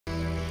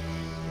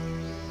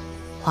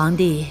皇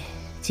帝，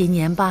今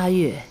年8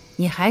月，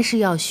你还是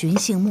要巡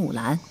幸木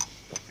兰。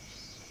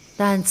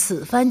但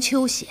此番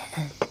秋险，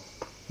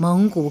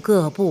蒙古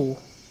各部、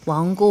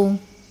王公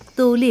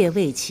都列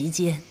位其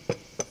间，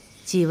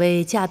几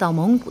位嫁到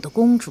蒙古的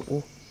公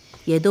主，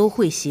也都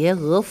会携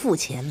额驸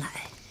前来。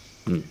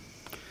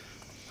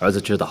儿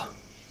子知道，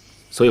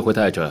所以会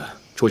带着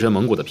出身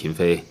蒙古的嫔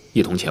妃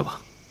一同前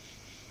往。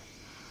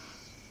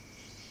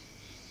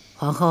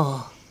皇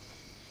后，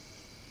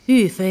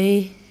玉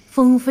妃、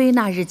封妃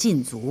那日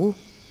禁足，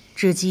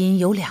至今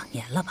有2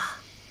年了吧？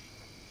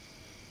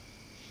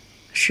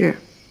是。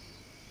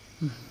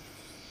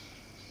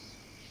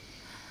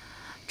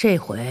这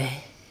回，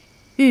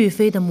玉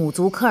妃的母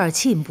族科尔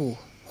沁部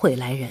会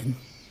来人，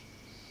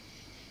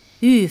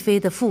玉妃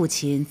的父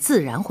亲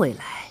自然会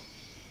来。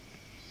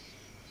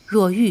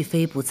若玉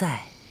妃不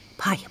在，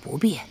怕也不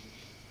便。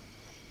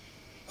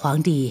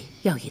皇帝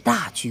要以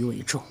大局为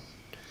重。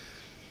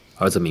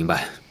儿子明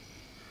白。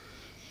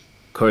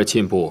科尔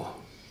沁部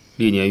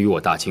历年与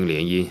我大清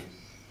联姻，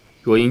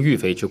若因玉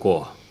妃之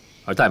过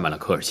而怠慢了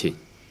科尔沁，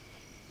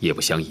也不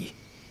相宜。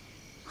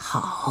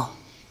好。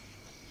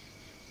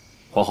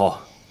皇后，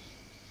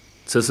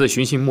此次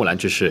巡幸木兰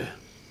之事，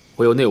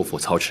会由内务府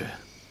操持。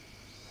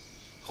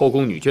后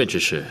宫女眷之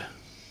事，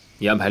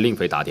你安排令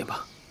妃打点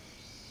吧。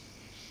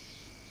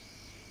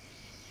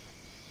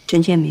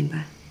臣妾明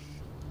白。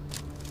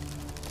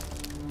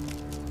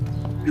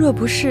若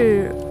不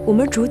是我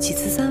们主几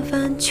次三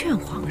番劝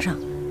皇上，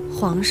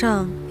皇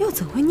上又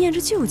怎会念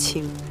着旧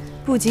情，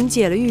不仅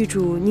解了玉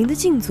主您的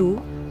禁足，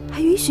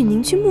还允许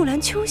您去木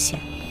兰秋险，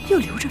又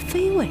留着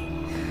妃位。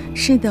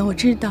是的，我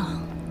知道，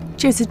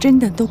这次真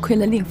的多亏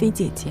了令妃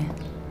姐姐。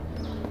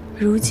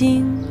如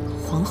今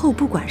皇后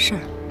不管事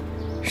儿，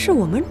是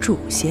我们主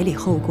协理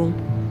后宫。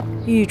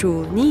玉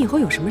主，您以后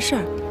有什么事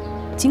儿，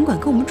尽管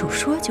跟我们主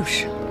说就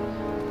是。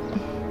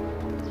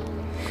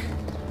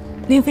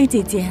令妃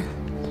姐姐，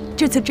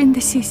这次真的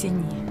谢谢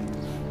你。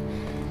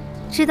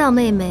知道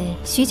妹妹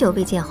许久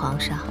未见皇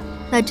上，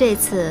那这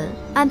次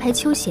安排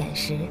秋险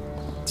时，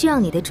就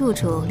让你的住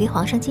处离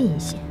皇上近一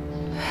些。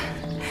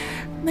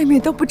妹妹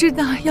都不知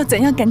道要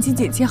怎样感激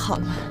姐姐好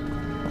了。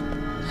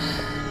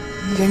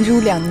忍辱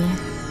2年，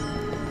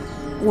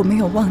我没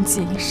有忘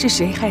记是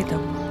谁害的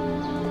我。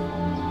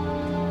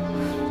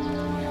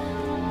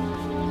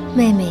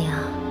妹妹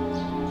啊，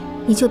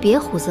你就别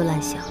胡思乱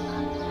想了。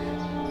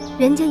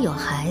人家有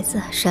孩子，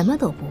什么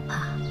都不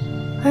怕，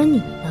而你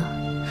呢？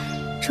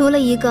除了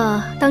一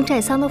个当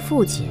寨桑的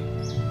父亲，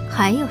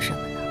还有什么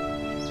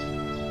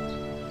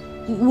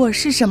呢？我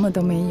是什么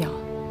都没有，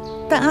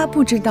但阿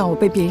布知道我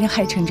被别人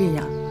害成这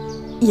样，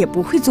也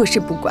不会坐视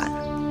不管。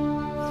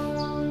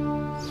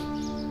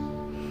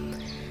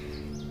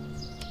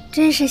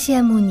真是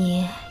羡慕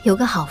你有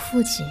个好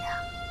父亲啊！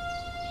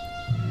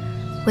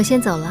我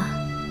先走了，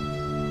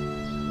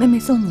妹妹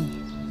送你。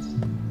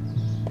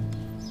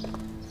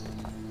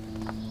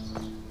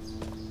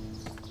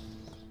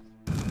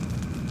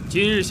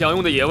今日享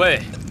用的野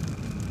味，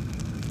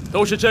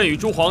都是朕与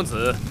诸皇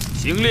子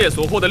行猎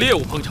所获的猎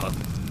物烹成，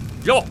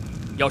肉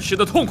要吃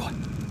得痛快，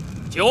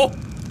酒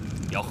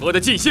要喝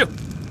得尽兴。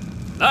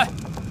来，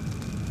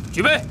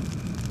举杯！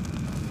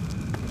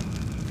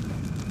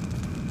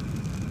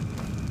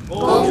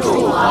恭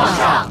祝皇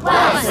上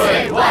万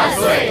岁万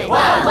岁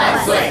万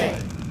万岁！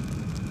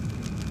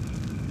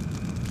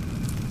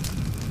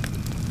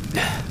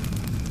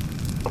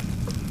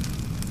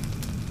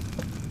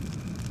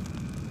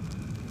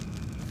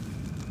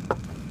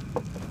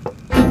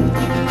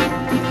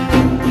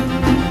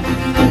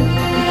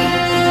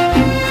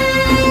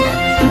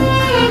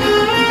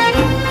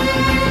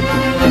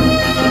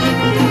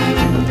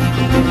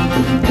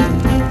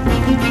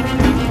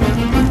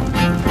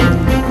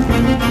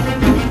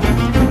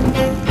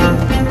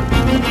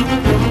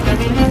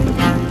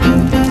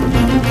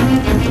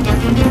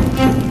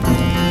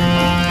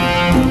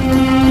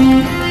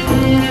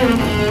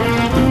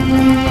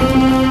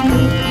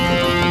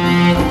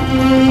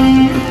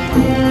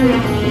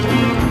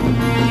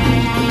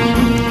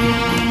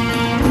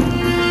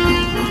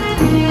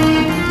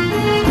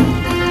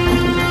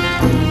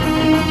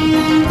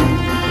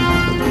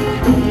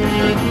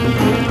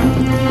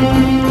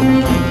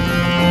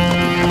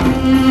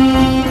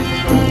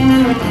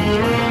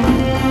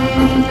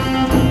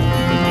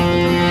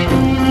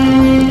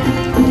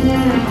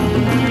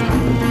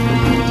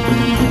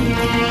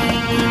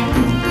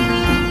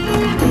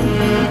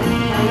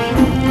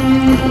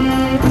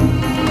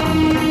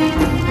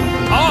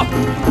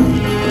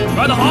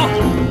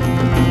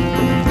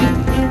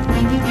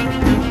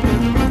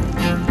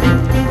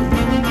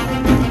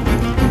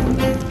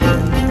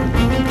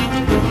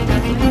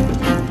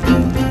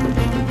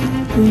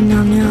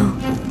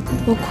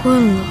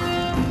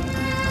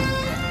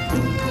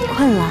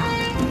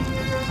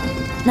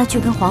那去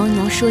跟皇额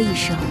娘说一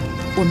声，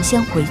我们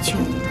先回去，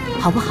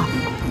好不好？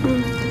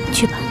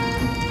去吧。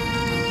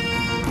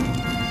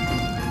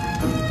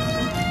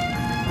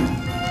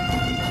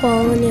皇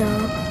额娘，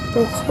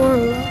我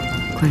困了。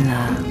困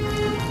了。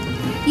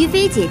于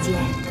妃姐姐，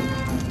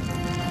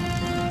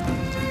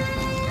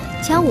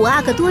瞧五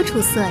阿哥多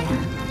出色呀！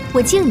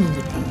我敬你一杯。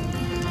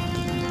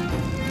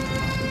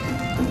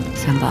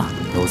三宝，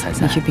奴才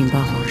在。你去禀报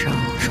皇上，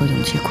说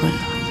永琪困了，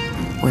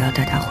我要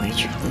带他回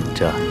去。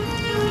这。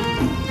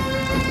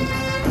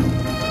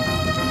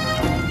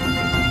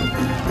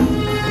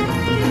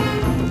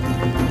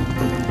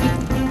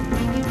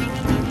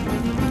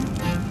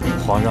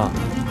皇上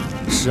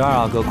，12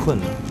阿哥困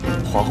了，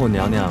皇后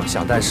娘娘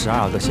想带12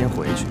阿哥先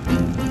回去。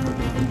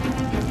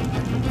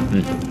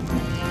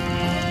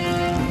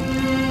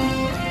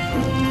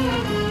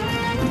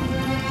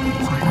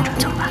皇上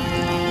走吧。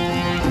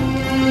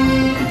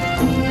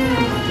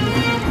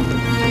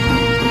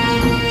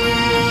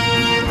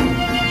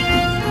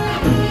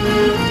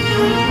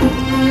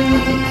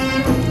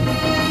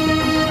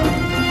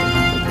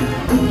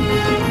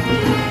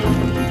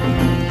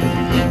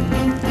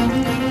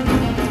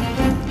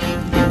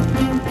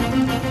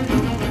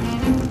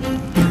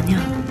娘娘，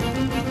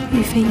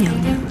玉妃娘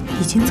娘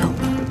已经走了。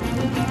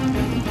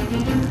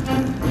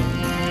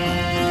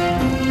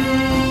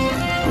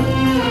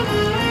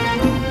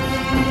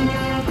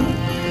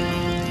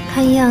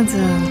看样子，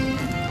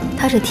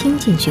他是听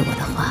进去我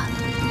的话了。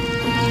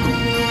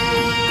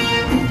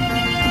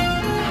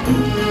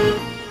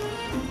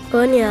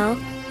额娘，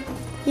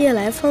夜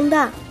来风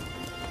大，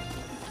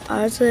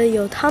儿子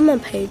有他们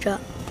陪着，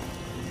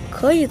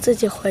可以自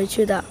己回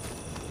去的。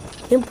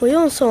您不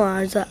用送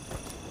儿子，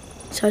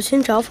小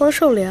心着风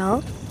受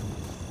凉。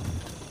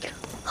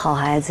好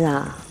孩子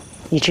啊，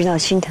你知道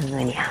心疼额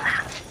娘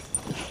啦。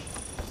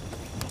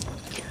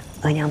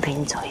额娘陪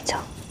你走一走。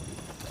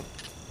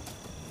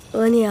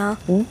额娘，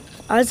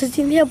儿子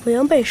今天不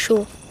用背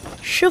书，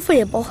师傅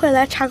也不会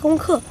来查功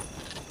课，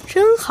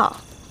真好。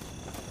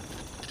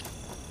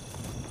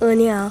额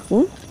娘，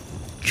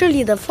这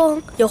里的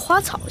风有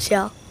花草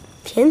香，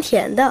甜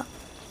甜的，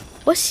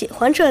我喜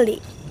欢这里。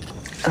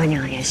额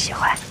娘也喜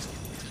欢。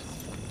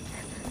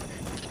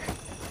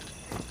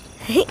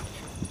嘿，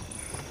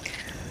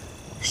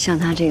像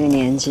他这个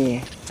年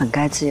纪，本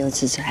该自由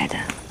自在的，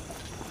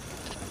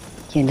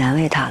也难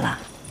为他了，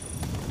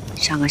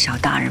像个小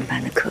大人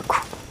般的刻苦。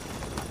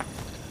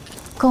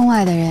宫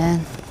外的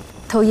人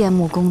都厌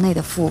恶宫内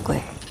的富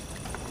贵，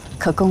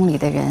可宫里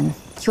的人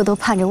又都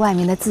盼着外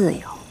面的自由。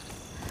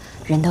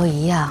人都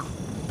一样，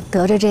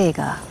得着这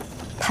个，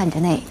盼着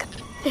那个。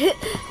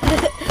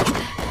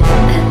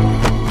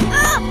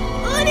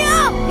额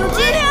娘，有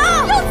机灵，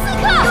有刺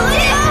客，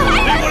别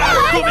过来，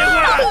都别过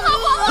来！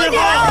退后，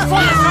放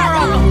下12阿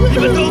哥，你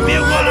们都别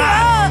过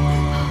来！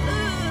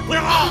不要！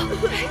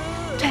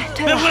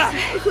退了，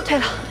退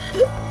了。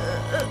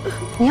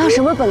你要什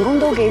么，本宫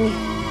都给你。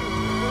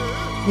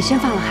你先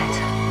放了孩子。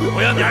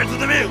我要你儿子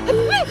的命！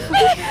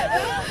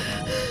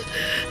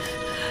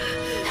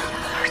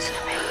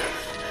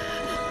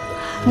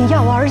你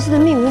要我儿子的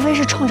命，无非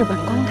是冲着本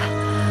宫的。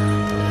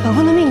本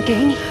宫的命给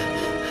你，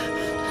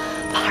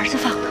把儿子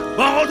放了。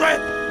往后退，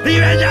离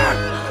远点！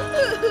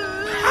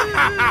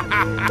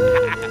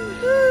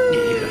你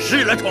可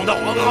是来闯荡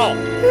皇后，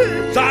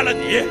杀了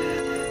你，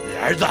你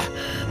儿子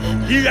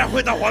依然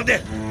会当皇帝。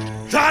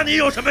杀你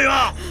有什么用？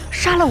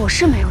杀了我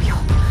是没有用，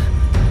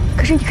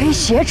可是你可以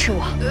挟持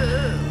我。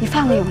你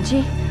放了永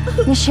基，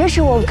你挟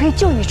持我，我可以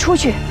救你出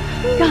去，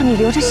让你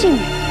留着性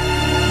命。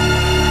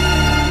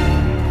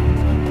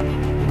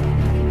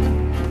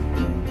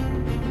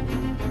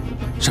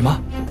什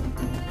么？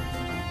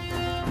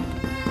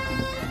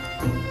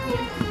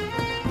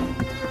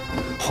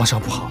皇上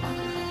不好了，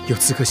有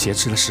刺客挟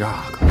持了12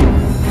阿哥。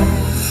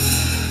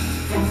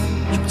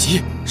永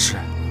基是。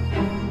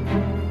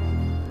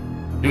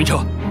刘云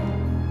车，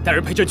带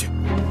人陪朕去。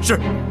是。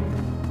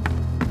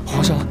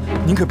皇上，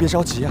您可别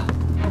着急啊！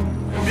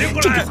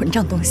这个混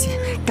账东西，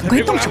赶快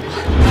动手啊！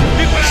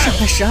杀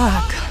了12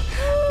阿哥，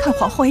看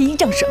皇后依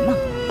仗什么？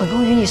本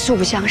宫与你素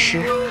不相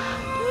识，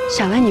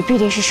想来你必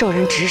定是受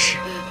人指使。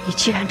你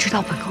既然知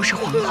道本宫是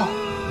皇后，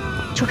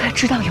就该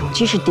知道永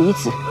基是嫡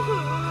子。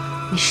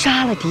你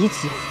杀了嫡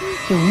子，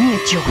有灭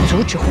九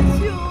族之祸。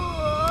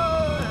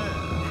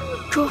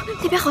主，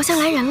那边好像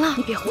来人了。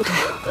你别糊涂，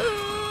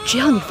只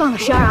要你放了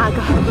12阿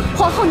哥，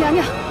皇后娘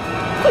娘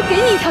会给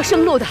你一条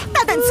生路的。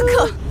大胆刺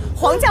客！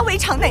皇家围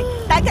场内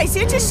胆敢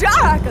挟持12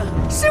阿哥，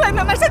侍卫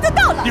们马上就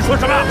到了。你说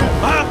什么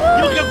啊？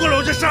你们给我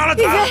拢去杀了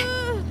他！玉妃，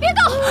别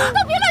动，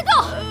都别乱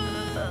动！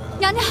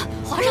娘娘，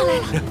皇上来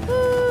了。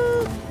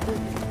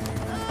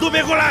都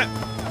别过来，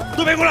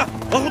都别过来，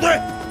往后退，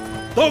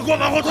都给我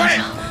往后退，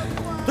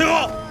退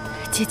后！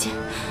姐姐，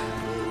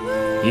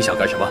你想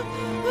干什么？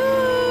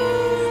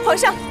皇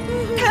上，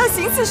他要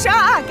行刺12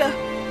阿哥。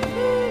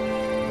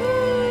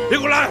别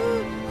过来！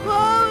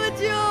皇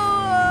救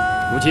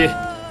我！如姬，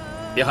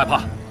别害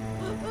怕，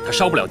他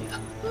伤不了你的。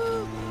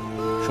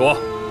说，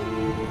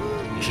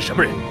你是什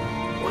么人？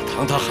我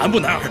堂堂韩部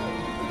男儿，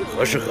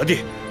何时何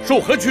地受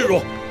何屈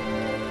辱？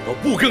我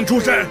部更出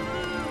身。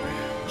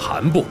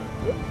韩部？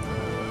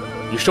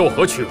你受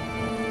何屈辱？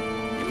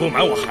你不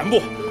满我韩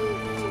部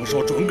曾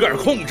受准噶尔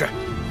控制，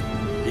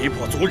逼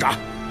迫族长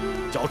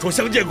交出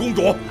相见公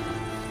主，让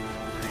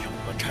我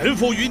们臣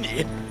服于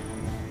你。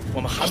我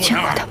们韩部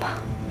男儿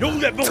永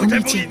远不会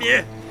臣服于你。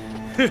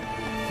哼，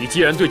你既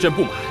然对朕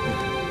不满，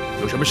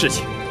有什么事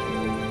情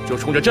就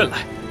冲着朕来。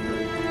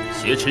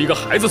挟持一个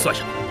孩子算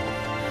什么？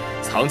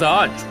藏在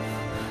暗处，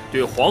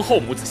对皇后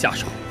母子下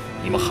手，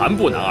你们韩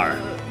部男儿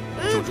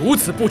就如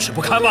此不耻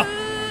不堪吗？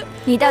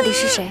你到底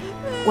是谁？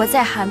我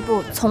在韩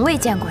部从未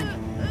见过你。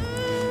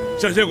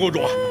香仙公主，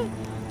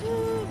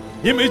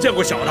您没见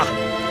过小的，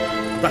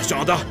但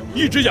小的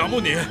一直仰慕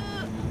您，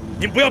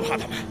您不要怕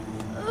他们。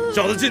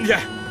小的今天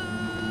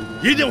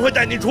一定会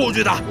带您出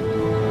去的。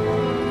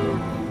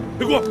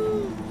别过，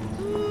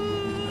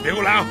别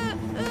过来啊！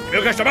你们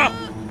要干什么？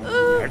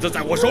儿子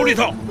在我手里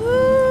头，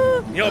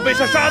你要背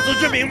上杀子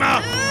之名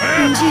吗？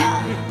永基，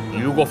你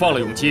如果放了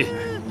永基，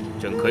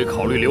朕可以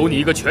考虑留你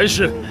一个全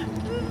尸。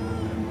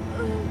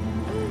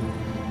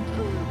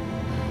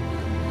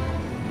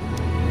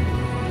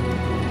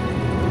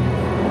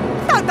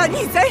大胆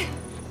逆贼，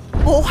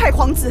谋害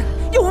皇子，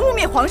又污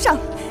蔑皇上，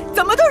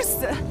怎么都是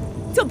死，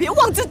就别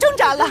妄自挣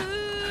扎了。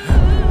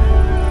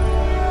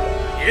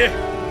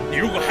你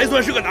如果还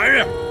算是个男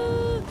人，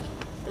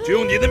就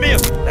用你的命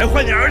来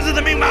换你儿子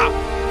的命吧。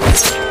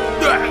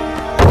对。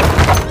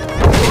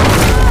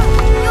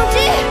永基，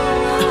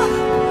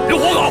刘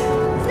活狗！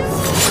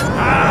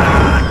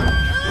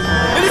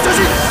你小心！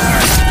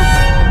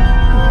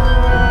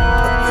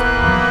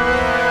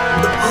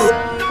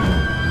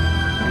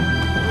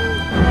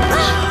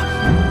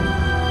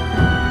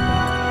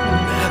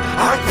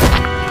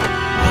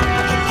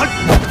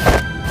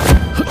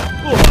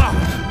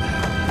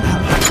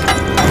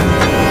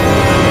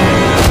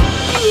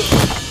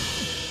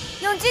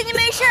永基，你没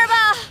事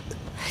吧？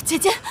姐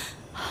姐，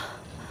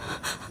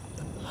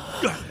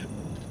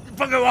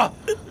放开我！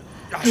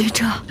吕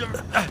彻，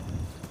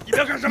你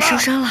要干什么？受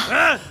伤了。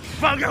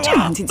放开我！这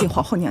样接近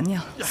皇后娘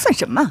娘算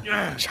什么？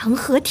成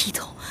何体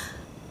统？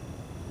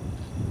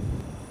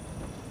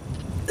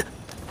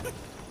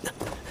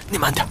你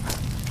慢点。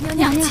娘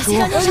娘，姐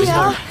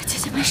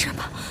姐没事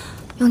吧？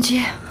永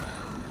基，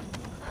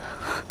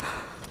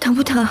疼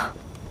不疼？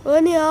额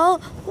娘，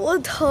我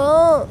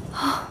疼。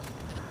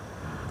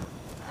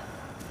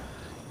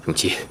永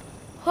基，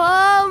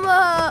妈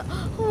妈，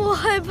我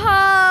害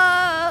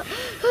怕。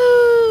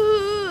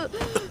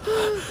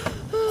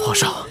皇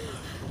上，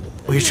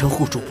微臣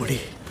护主不力，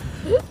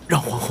让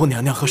皇后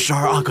娘娘和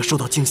12阿哥受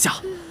到惊吓，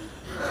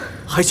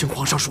还请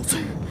皇上恕罪。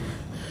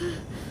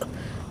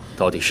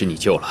到底是你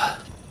救了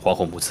皇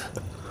后母子。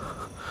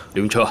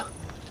刘云车，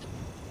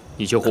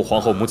你救护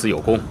皇后母子有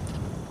功，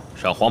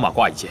赏黄马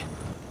褂一件。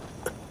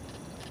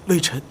微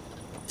臣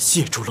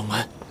谢主隆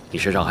恩。你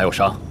身上还有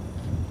伤，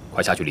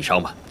快下去理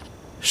伤吧。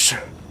是。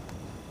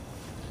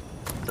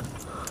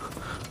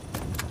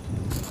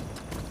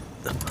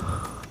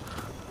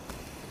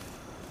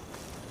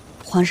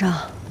皇上，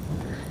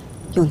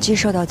永基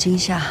受到惊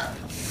吓，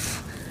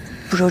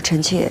不如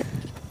臣妾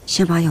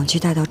先把永基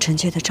带到臣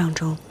妾的帐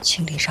中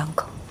清理伤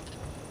口。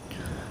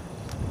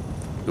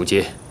永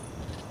基，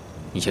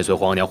你先随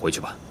皇额娘回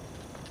去吧。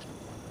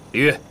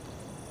李煜，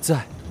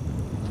在。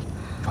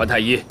传太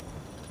医，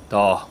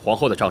到皇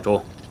后的帐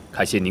中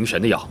开些凝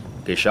神的药，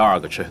给12阿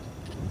哥吃。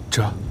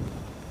这。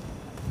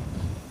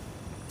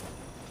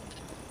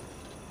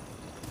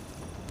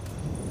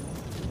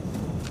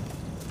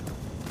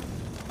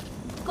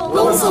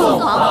恭送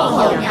皇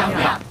后娘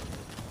娘。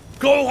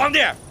各位皇帝，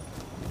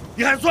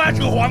你还算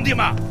是个皇帝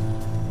吗？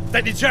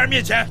在你妻儿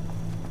面前，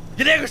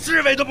你连个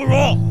侍卫都不如！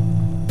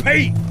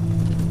呸！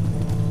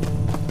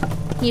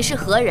你是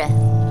何人？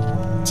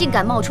竟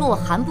敢冒充我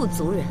韩部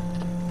族人，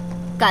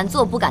敢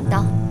做不敢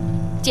当，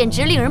简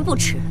直令人不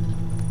齿。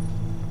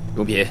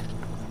荣嫔，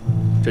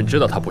朕知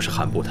道他不是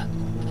韩部的，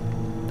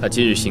他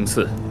今日行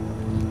刺，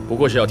不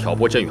过是要挑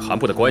拨朕与韩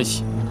部的关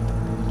系，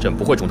朕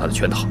不会中他的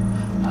圈套。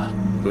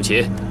永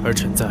琪，儿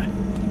臣在。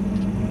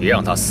别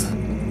让他死，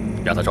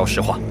让他招实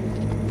话。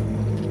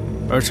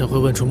儿臣会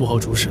问出幕后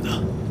主使的。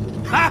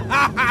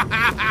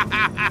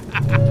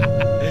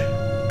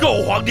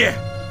够皇帝！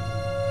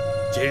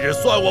今日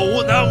算我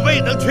无能，未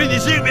能取你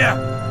性命，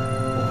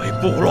我为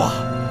部落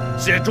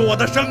献出我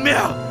的生命，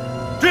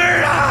是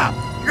啊！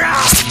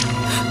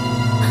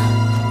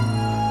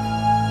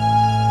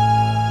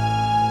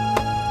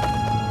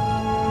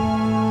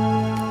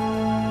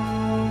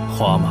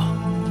花马，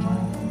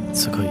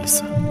此刻已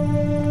死。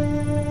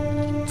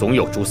总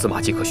有蛛丝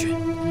马迹可循，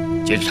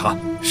接着查。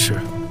是。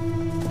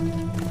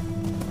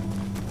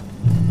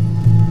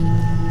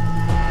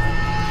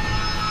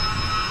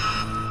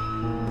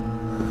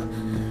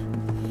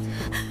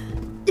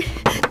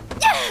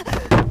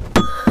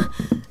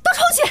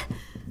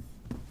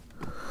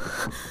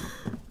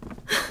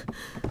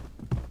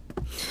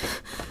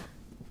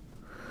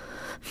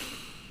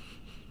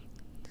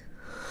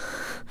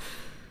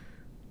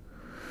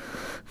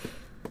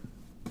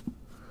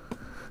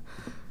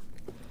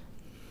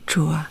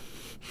主儿，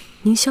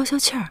您消消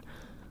气儿，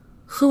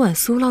喝碗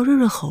苏酪润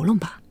润喉咙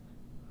吧。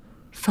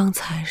方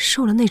才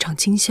受了那场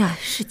惊吓，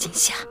是惊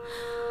吓。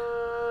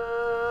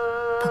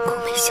本宫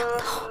没想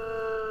到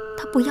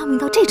他不要命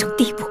到这种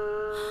地步。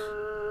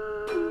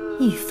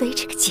玉妃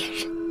这个贱人，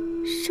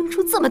生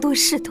出这么多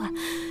事端，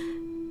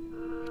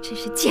真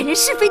是见人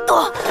是非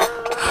多。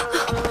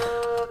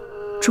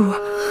主儿，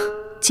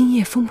今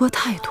夜风波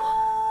太多，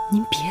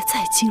您别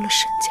再惊了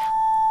沈家。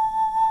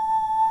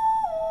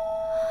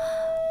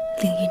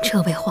凌云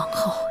这位皇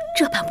后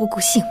这般不顾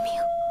性命，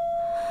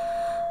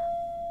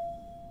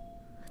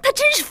她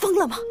真是疯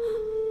了吗？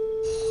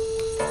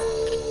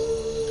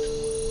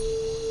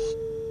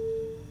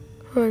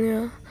额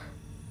娘，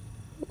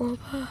我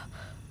怕。额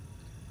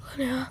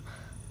娘，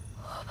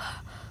我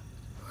怕。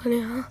额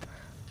娘，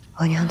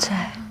额娘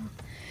在。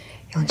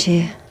永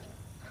基，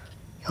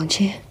永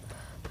基，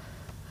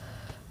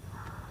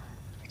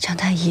姜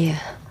太医，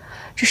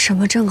这什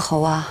么症候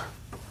啊？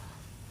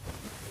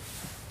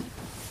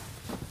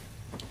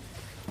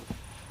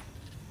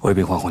回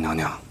禀皇后娘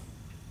娘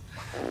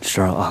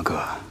，12阿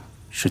哥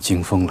是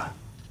惊风了。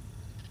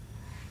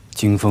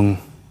惊风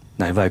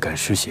乃外感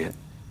湿邪，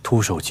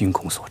突受惊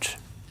恐所致。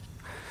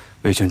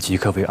微臣即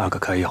刻为阿哥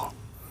开药。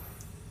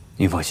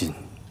您放心，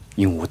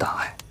应无大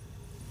碍。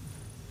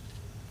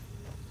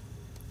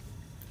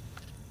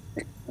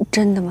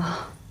真的吗？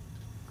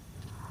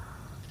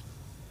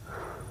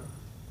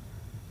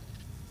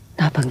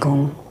那本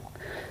宫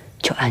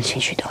就安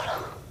心许得了。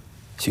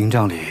刑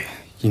帐里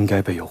应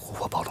该备有琥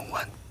珀宝龙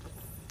丸，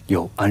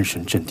有安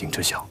神镇定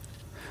之效，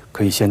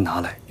可以先拿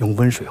来用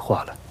温水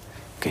化了，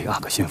给阿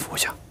哥先服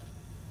下。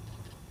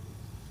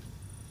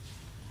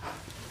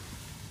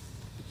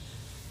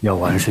药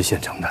丸是现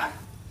成的，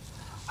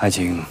还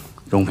请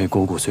容妃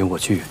姑姑随我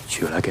去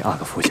取来给阿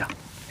哥服下。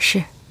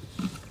是。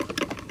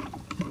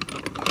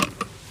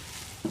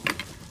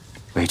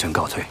微臣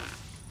告退。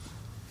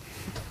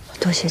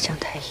多谢姜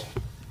太医。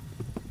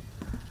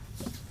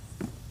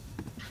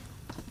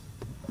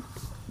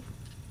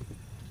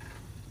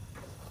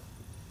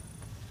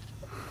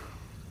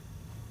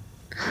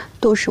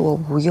都是我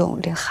无用，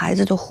连孩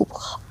子都护不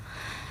好。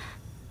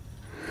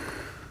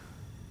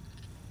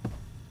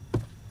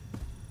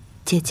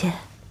姐姐，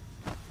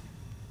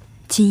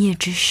今夜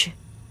之事，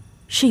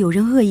是有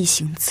人恶意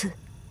行刺，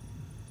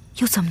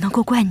又怎么能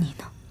够怪你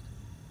呢？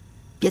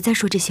别再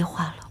说这些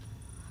话了。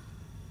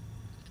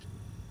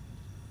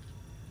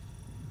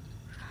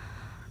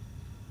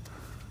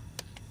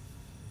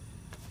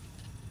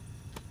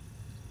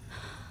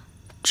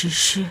只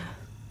是，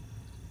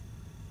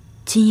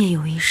今夜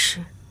有一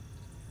事，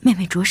妹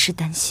妹着实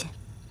担心。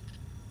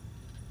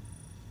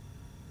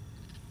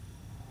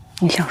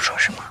你想说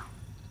什么？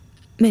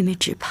妹妹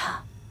只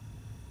怕，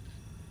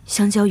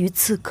相较于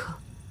刺客，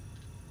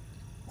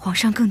皇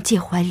上更介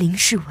怀林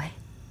侍卫。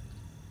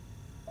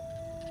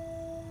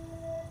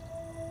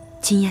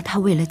今夜他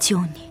为了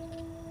救你，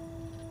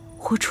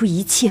豁出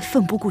一切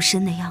奋不顾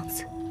身的样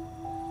子，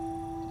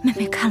妹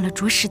妹看了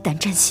着实胆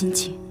战心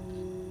惊。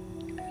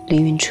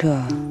凌云彻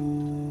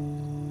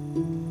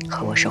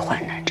和我是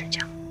患难之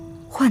交。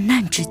患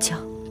难之交，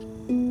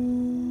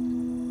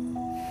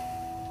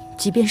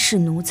即便是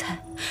奴才，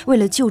为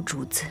了救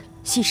主子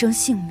牺牲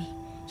性命，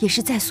也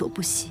是在所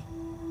不惜。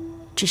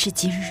只是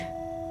今日，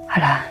阿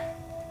兰，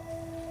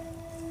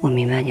我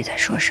明白你在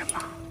说什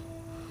么。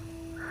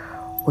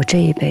我这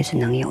一辈子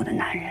能有的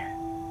男人，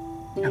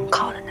能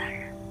靠的男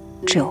人，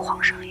只有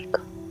皇上一个。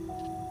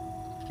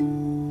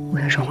我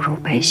的荣辱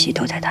悲喜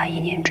都在他一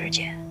念之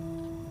间。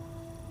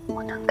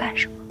我能干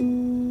什么？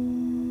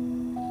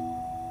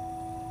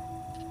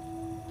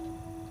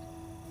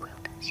不用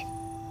担心。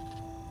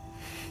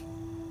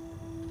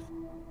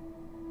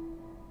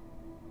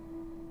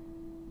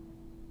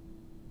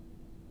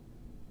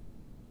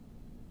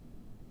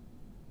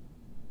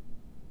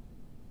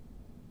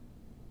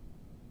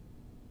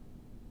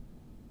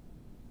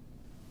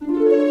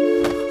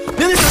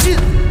娘娘小心！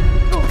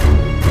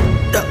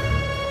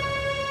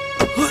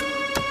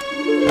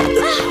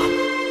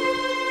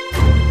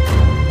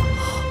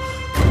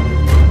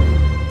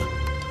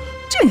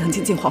这样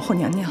接近皇后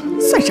娘娘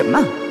算什么？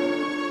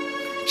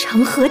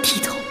成何体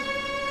统？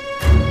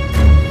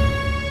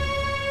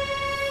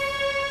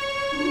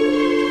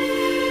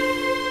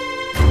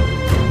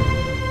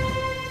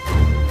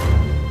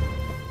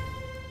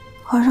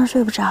皇上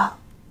睡不着，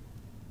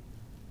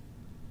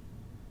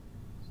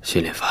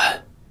心里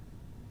烦。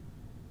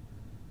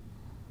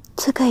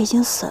刺客已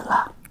经死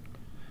了。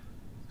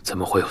怎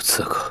么会有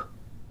刺客？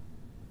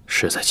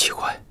实在奇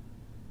怪。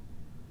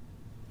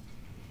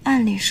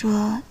按理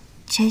说，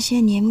前些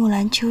年木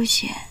兰秋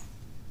险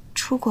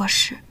出过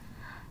事，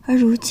而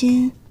如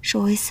今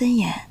守卫森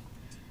严，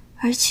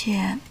而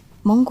且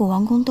蒙古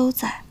王公都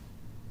在，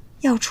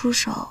要出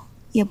手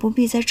也不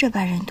必在这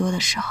般人多的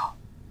时候。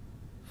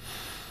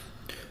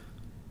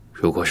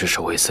如果是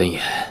守卫森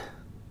严，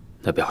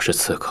那表示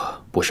刺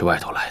客不是外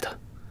头来的。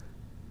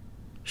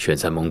选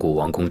在蒙古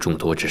王公众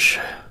多之时，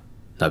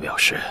那表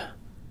示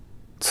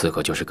刺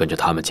客就是跟着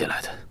他们进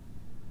来的。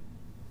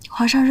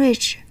皇上睿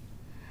智，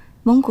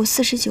蒙古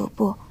49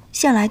部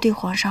向来对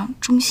皇上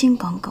忠心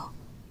耿耿，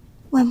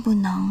万不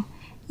能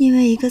因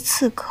为一个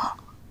刺客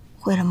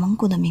毁了蒙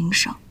古的名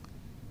声，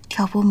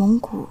挑拨蒙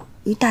古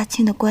与大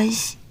清的关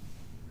系。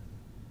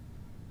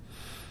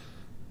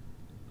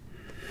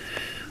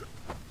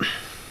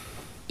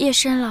夜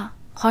深了，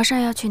皇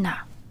上要去哪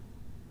儿？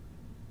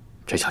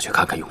真想去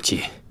看看永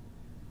基。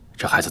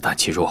这孩子胆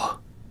气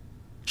弱，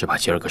只怕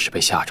今儿个是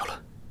被吓着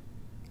了。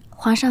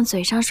皇上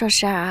嘴上说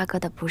12阿哥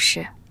的不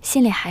是，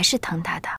心里还是疼他的。